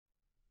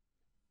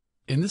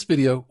In this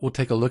video, we'll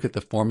take a look at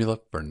the formula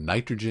for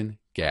nitrogen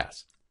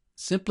gas.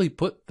 Simply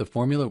put, the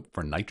formula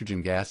for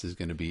nitrogen gas is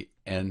going to be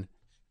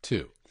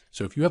N2.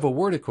 So if you have a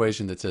word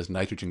equation that says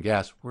nitrogen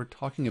gas, we're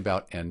talking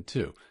about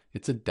N2.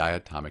 It's a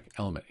diatomic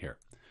element here.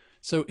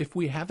 So if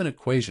we have an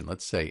equation,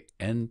 let's say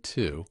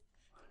N2,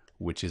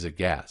 which is a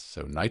gas,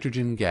 so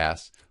nitrogen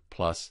gas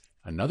plus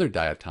another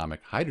diatomic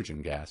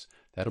hydrogen gas,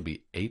 that'll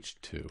be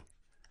H2.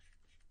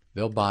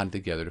 They'll bond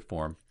together to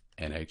form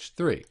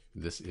NH3.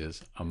 This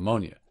is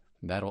ammonia.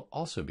 That'll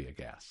also be a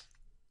gas.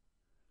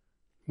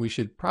 We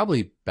should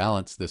probably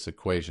balance this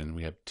equation.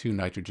 We have two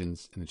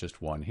nitrogens and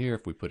just one here.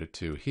 If we put a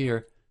 2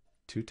 here,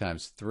 2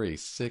 times 3,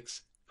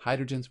 6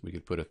 hydrogens, we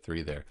could put a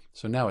 3 there.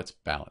 So now it's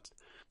balanced.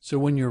 So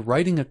when you're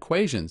writing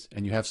equations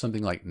and you have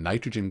something like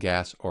nitrogen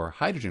gas or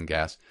hydrogen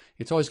gas,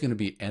 it's always going to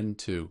be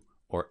N2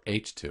 or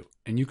H2.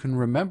 And you can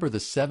remember the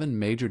 7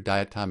 major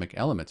diatomic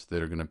elements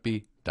that are going to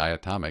be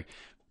diatomic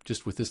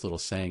just with this little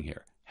saying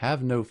here.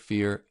 Have no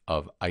fear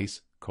of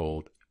ice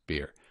cold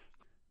beer.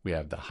 We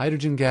have the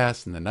hydrogen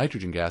gas and the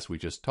nitrogen gas we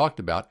just talked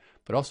about,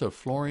 but also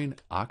fluorine,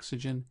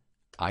 oxygen,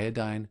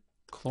 iodine,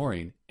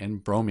 chlorine,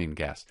 and bromine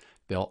gas.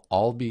 They'll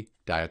all be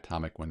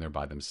diatomic when they're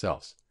by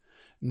themselves.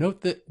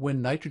 Note that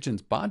when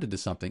nitrogen's bonded to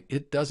something,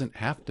 it doesn't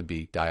have to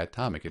be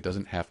diatomic. It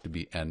doesn't have to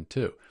be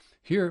N2.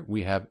 Here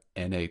we have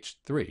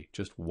NH3,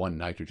 just one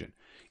nitrogen.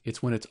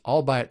 It's when it's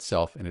all by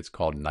itself and it's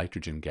called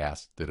nitrogen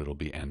gas that it'll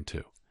be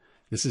N2.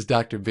 This is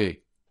Dr. B,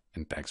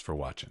 and thanks for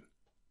watching.